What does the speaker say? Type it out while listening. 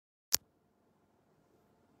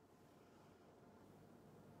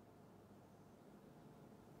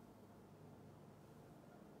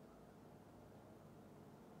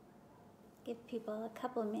Give people a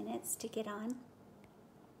couple of minutes to get on.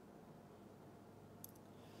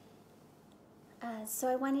 So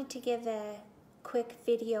I wanted to give a quick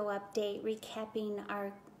video update recapping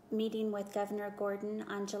our meeting with Governor Gordon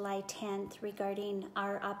on July 10th regarding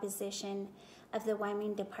our opposition of the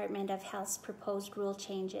Wyoming Department of Health's proposed rule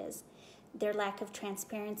changes, their lack of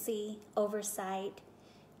transparency, oversight,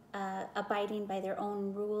 abiding by their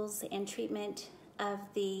own rules, and treatment of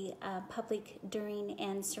the public during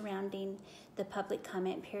and surrounding the public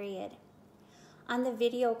comment period. On the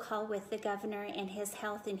video call with the governor and his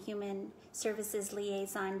Health and Human Services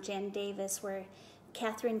liaison, Jen Davis, were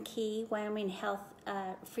Catherine Key, Wyoming Health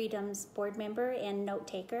Freedom's board member and note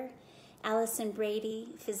taker, Allison Brady,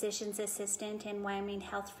 physician's assistant and Wyoming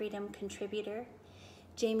Health Freedom contributor,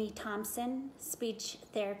 Jamie Thompson, speech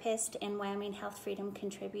therapist and Wyoming Health Freedom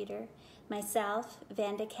contributor, myself,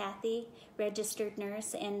 Vanda Cathy, registered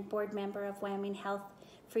nurse and board member of Wyoming Health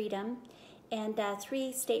Freedom, and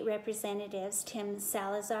 3 state representatives, Tim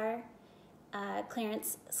Salazar,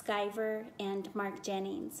 Clarence Skyver, and Mark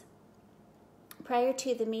Jennings. Prior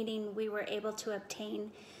to the meeting, we were able to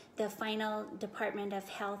obtain the final Department of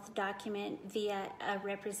Health document via a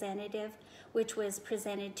representative, which was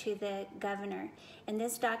presented to the governor. And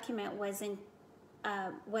this document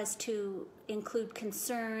was to include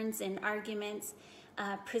concerns and arguments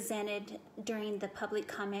presented during the public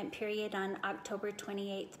comment period on October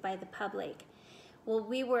 28th by the public. Well,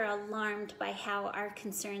 we were alarmed by how our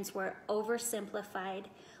concerns were oversimplified,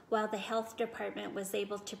 while the health department was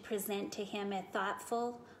able to present to him a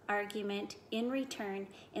thoughtful argument in return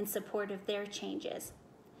in support of their changes.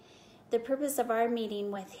 The purpose of our meeting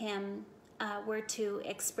with him were to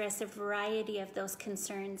express a variety of those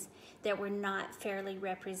concerns that were not fairly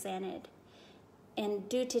represented. And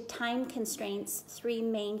due to time constraints, 3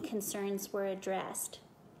 main concerns were addressed.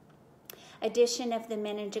 Addition of the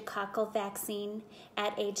meningococcal vaccine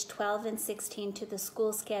at age 12 and 16 to the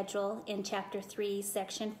school schedule in Chapter 3,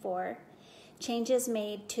 Section 4, changes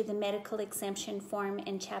made to the medical exemption form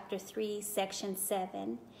in Chapter 3, Section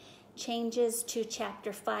 7, changes to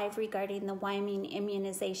Chapter 5 regarding the Wyoming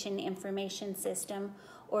Immunization Information System,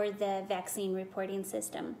 or the vaccine reporting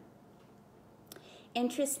system.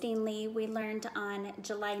 Interestingly, we learned on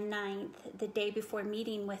July 9th, the day before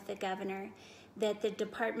meeting with the governor, that the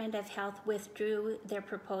Department of Health withdrew their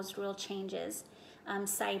proposed rule changes,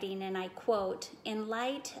 citing, and I quote, "In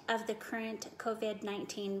light of the current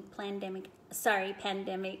COVID-19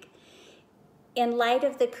 pandemic, in light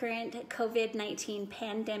of the current COVID-19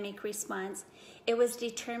 pandemic response, it was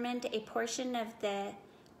determined a portion of the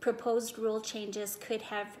proposed rule changes could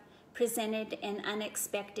have presented an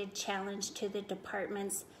unexpected challenge to the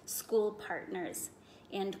department's school partners,"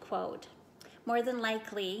 end quote. More than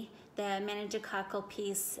likely, the meningococcal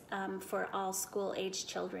piece for all school-age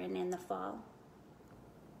children in the fall.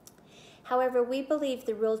 However, we believe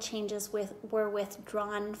the rule changes were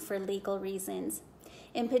withdrawn for legal reasons,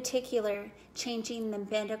 in particular, changing the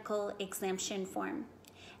medical exemption form.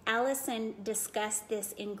 Allison discussed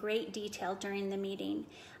this in great detail during the meeting.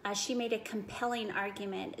 She made a compelling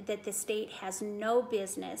argument that the state has no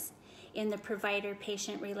business in the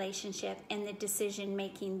provider-patient relationship and the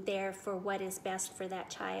decision-making there for what is best for that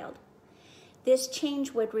child. This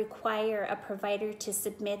change would require a provider to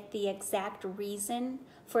submit the exact reason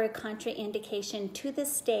for a contraindication to the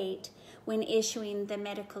state when issuing the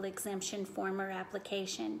medical exemption form or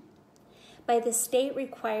application. By the state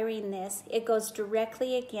requiring this, it goes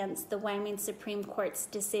directly against the Wyoming Supreme Court's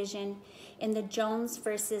decision in the Jones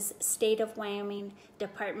versus State of Wyoming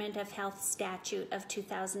Department of Health statute of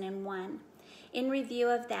 2001. In review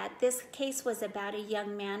of that, this case was about a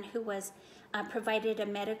young man who was provided a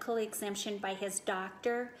medical exemption by his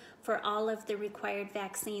doctor for all of the required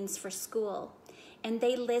vaccines for school. And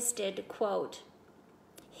they listed, quote,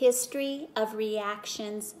 "history of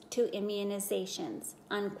reactions to immunizations,"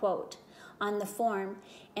 unquote, on the form,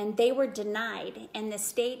 and they were denied, and the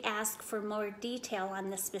state asked for more detail on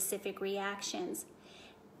the specific reactions.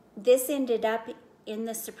 This ended up in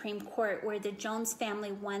the Supreme Court, where the Jones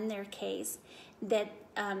family won their case that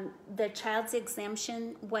the child's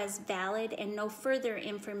exemption was valid and no further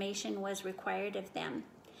information was required of them.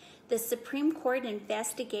 The Supreme Court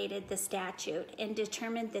investigated the statute and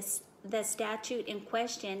determined the statute in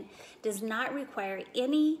question does not require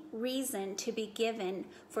any reason to be given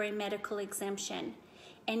for a medical exemption.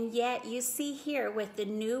 And yet you see here with the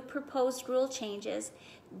new proposed rule changes,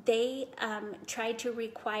 they tried to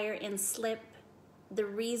require and slip the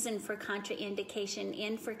reason for contraindication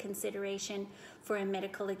in for consideration for a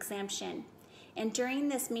medical exemption. And during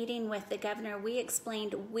this meeting with the governor, we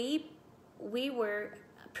explained we were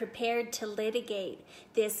prepared to litigate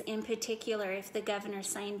this in particular if the governor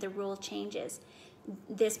signed the rule changes,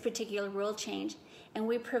 this particular rule change. And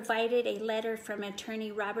we provided a letter from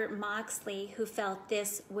attorney Robert Moxley, who felt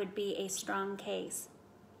this would be a strong case.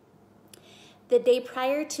 The day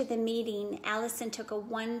prior to the meeting, Allison took a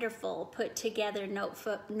wonderful put-together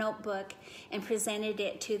notebook and presented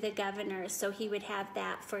it to the governor so he would have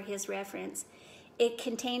that for his reference. It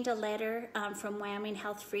contained a letter from Wyoming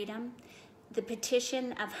Health Freedom, the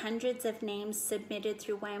petition of hundreds of names submitted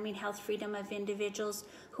through Wyoming Health Freedom of individuals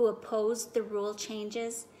who opposed the rule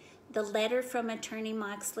changes, the letter from attorney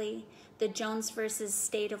Moxley, the Jones versus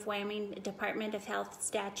State of Wyoming Department of Health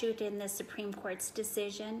statute in the Supreme Court's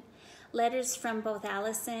decision, letters from both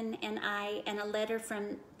Allison and I, and a letter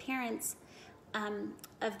from parents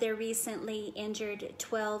of their recently injured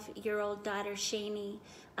 12-year-old daughter, Shani,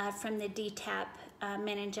 from the DTaP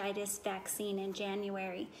meningitis vaccine in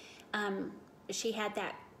January. She had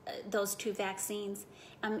those 2 vaccines.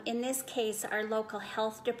 In this case, our local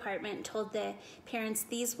health department told the parents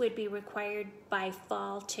these would be required by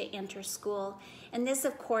fall to enter school. And this,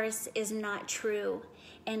 of course, is not true.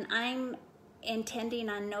 And I'm intending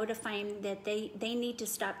on notifying that they need to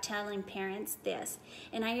stop telling parents this.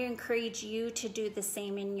 And I encourage you to do the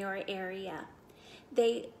same in your area.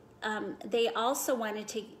 They also wanted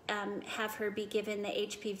to have her be given the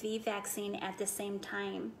HPV vaccine at the same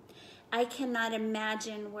time. I cannot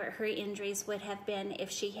imagine where her injuries would have been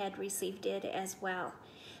if she had received it as well.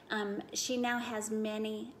 She now has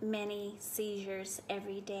many, many seizures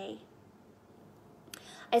every day.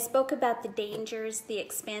 I spoke about the dangers, the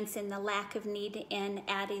expense, and the lack of need in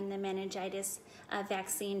adding the meningitis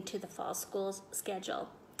vaccine to the fall school schedule.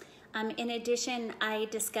 In addition, I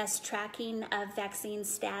discussed tracking of vaccine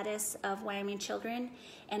status of Wyoming children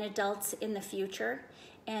and adults in the future.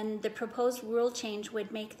 And the proposed rule change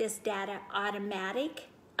would make this data automatic,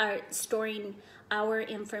 storing our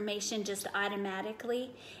information just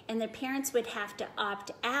automatically, and the parents would have to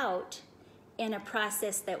opt out in a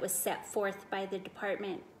process that was set forth by the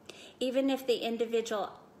department. Even if the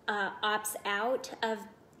individual opts out of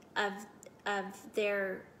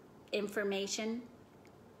their information,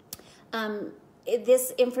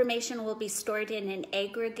 this information will be stored in an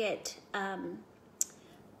aggregate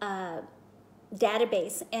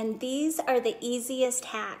database, and these are the easiest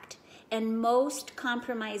hacked and most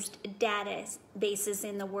compromised databases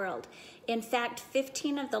in the world. In fact,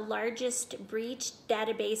 15 of the largest breached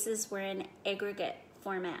databases were in aggregate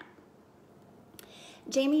format.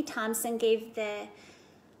 Jamie Thompson gave the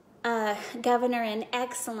governor an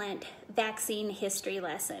excellent vaccine history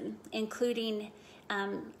lesson, including,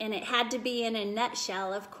 and it had to be in a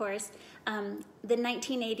nutshell, of course,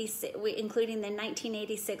 including the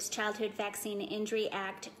 1986 Childhood Vaccine Injury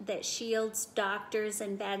Act that shields doctors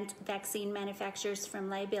and vaccine manufacturers from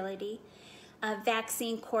liability, a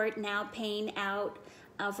vaccine court now paying out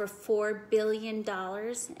over $4 billion,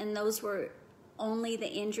 and those were only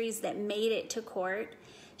the injuries that made it to court.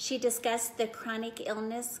 She discussed the chronic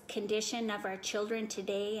illness condition of our children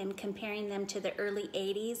today and comparing them to the early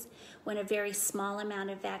 80s when a very small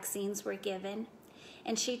amount of vaccines were given.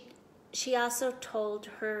 And she also told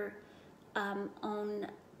her own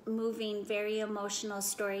moving, very emotional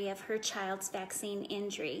story of her child's vaccine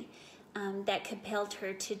injury that compelled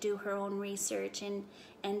her to do her own research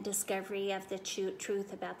and discovery of the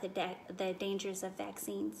truth about the dangers of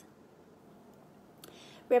vaccines.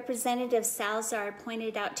 Representative Salazar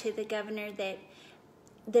pointed out to the governor that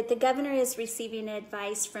the governor is receiving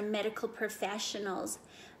advice from medical professionals,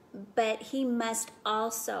 but he must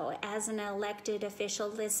also, as an elected official,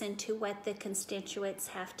 listen to what the constituents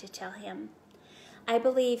have to tell him. I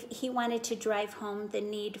believe he wanted to drive home the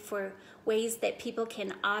need for ways that people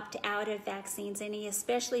can opt out of vaccines, and he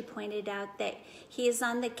especially pointed out that he is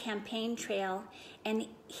on the campaign trail and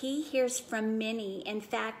he hears from many. In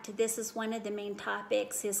fact, this is one of the main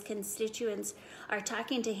topics his constituents are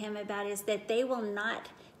talking to him about, is that they will not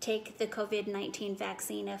take the COVID-19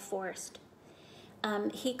 vaccine if forced.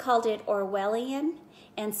 He called it Orwellian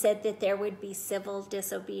and said that there would be civil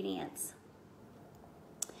disobedience.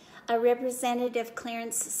 Representative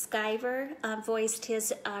Clarence Skyver voiced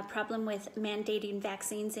his problem with mandating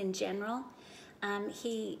vaccines in general.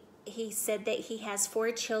 He said that he has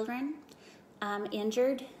 4 children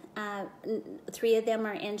injured. 3 of them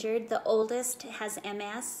are injured. The oldest has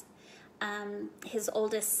MS. His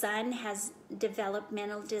oldest son has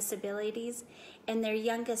developmental disabilities, and their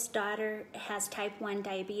youngest daughter has type 1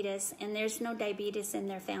 diabetes, and there's no diabetes in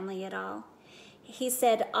their family at all. He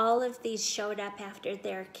said all of these showed up after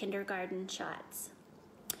their kindergarten shots.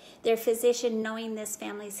 Their physician, knowing this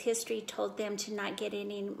family's history, told them to not get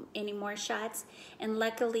any more shots. And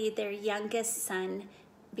luckily, their youngest son,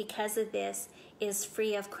 because of this, is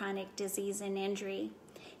free of chronic disease and injury.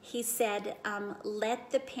 He said,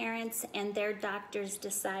 let the parents and their doctors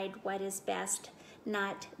decide what is best,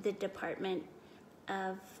 not the Department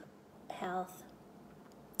of Health.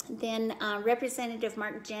 Then Representative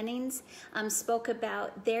Mark Jennings spoke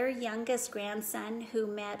about their youngest grandson who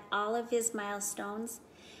met all of his milestones,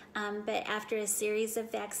 but after a series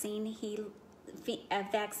of vaccines,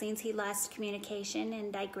 he lost communication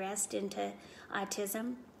and digressed into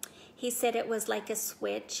autism. He said it was like a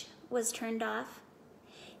switch was turned off.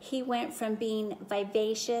 He went from being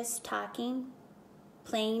vivacious, talking,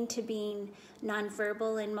 playing, to being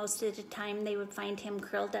nonverbal, and most of the time they would find him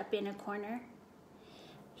curled up in a corner.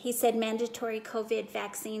 He said mandatory COVID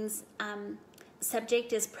vaccines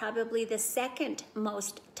subject is probably the second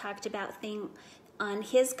most talked about thing on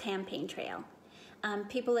his campaign trail.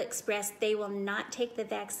 People expressed they will not take the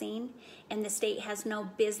vaccine, and the state has no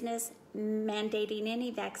business mandating any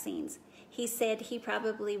vaccines. He said he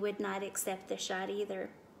probably would not accept the shot either.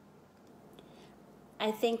 I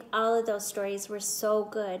think all of those stories were so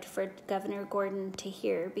good for Governor Gordon to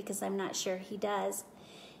hear, because I'm not sure he does.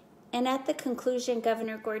 And at the conclusion,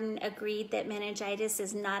 Governor Gordon agreed that meningitis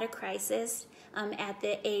is not a crisis at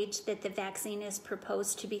the age that the vaccine is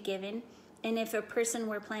proposed to be given. And if a person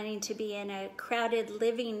were planning to be in a crowded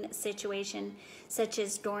living situation, such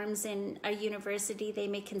as dorms in a university, they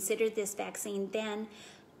may consider this vaccine then.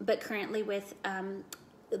 But currently with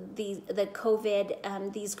the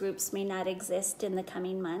COVID, these groups may not exist in the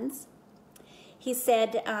coming months. He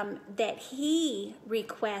said that he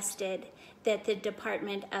requested that the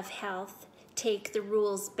Department of Health take the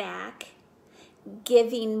rules back,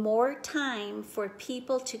 giving more time for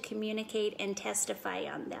people to communicate and testify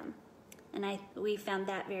on them. And we found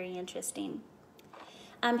that very interesting.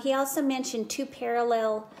 He also mentioned 2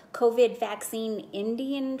 parallel COVID vaccine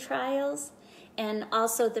Indian trials, and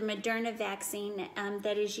also the Moderna vaccine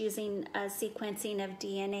that is using a sequencing of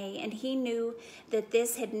DNA. And he knew that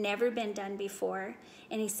this had never been done before.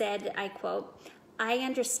 And he said, I quote, "I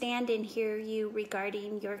understand and hear you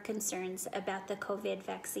regarding your concerns about the COVID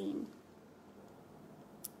vaccine."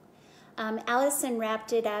 Allison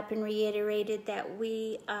wrapped it up and reiterated that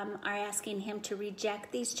we are asking him to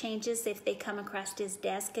reject these changes if they come across his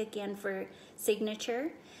desk again for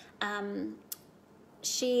signature.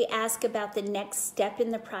 She asked about the next step in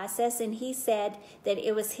the process, and he said that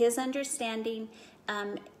it was his understanding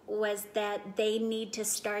was that they need to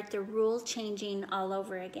start the rule changing all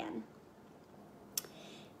over again.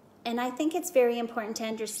 And I think it's very important to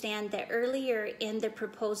understand that earlier in the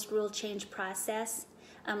proposed rule change process,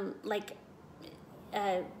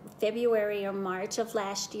 February or March of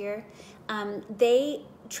last year, they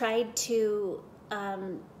tried to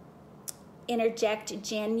interject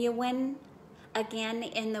genuine again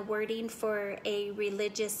in the wording for a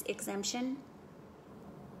religious exemption.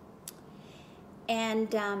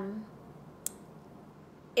 And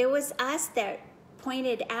it was us that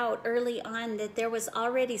pointed out early on that there was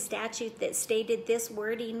already statute that stated this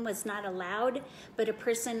wording was not allowed, but a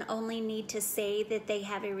person only need to say that they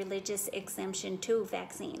have a religious exemption to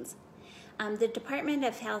vaccines. The Department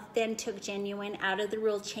of Health then took genuine out of the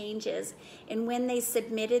rule changes, and when they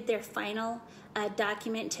submitted their final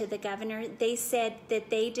document to the governor, they said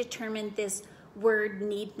that they determined this word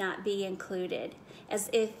need not be included, as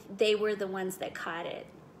if they were the ones that caught it.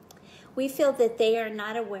 We feel that they are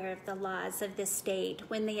not aware of the laws of the state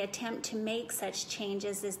when they attempt to make such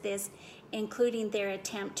changes as this, including their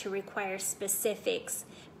attempt to require specifics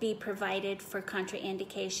be provided for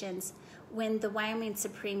contraindications, when the Wyoming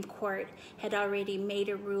Supreme Court had already made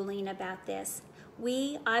a ruling about this.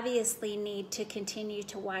 We obviously need to continue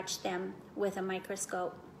to watch them with a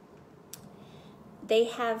microscope. They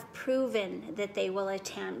have proven that they will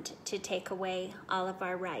attempt to take away all of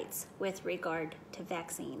our rights with regard to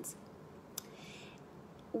vaccines.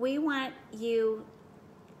 We want you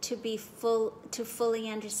to fully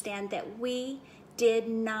understand that we did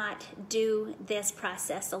not do this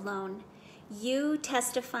process alone. You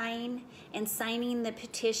testifying and signing the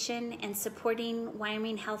petition and supporting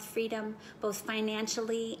Wyoming Health Freedom, both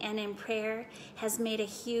financially and in prayer, has made a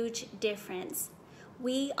huge difference.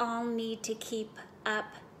 We all need to keep up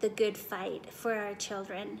the good fight for our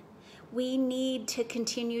children. We need to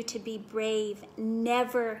continue to be brave,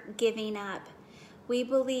 never giving up. We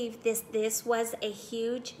believe this was a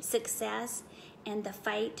huge success, and the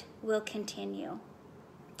fight will continue.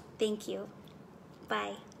 Thank you.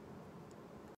 Bye.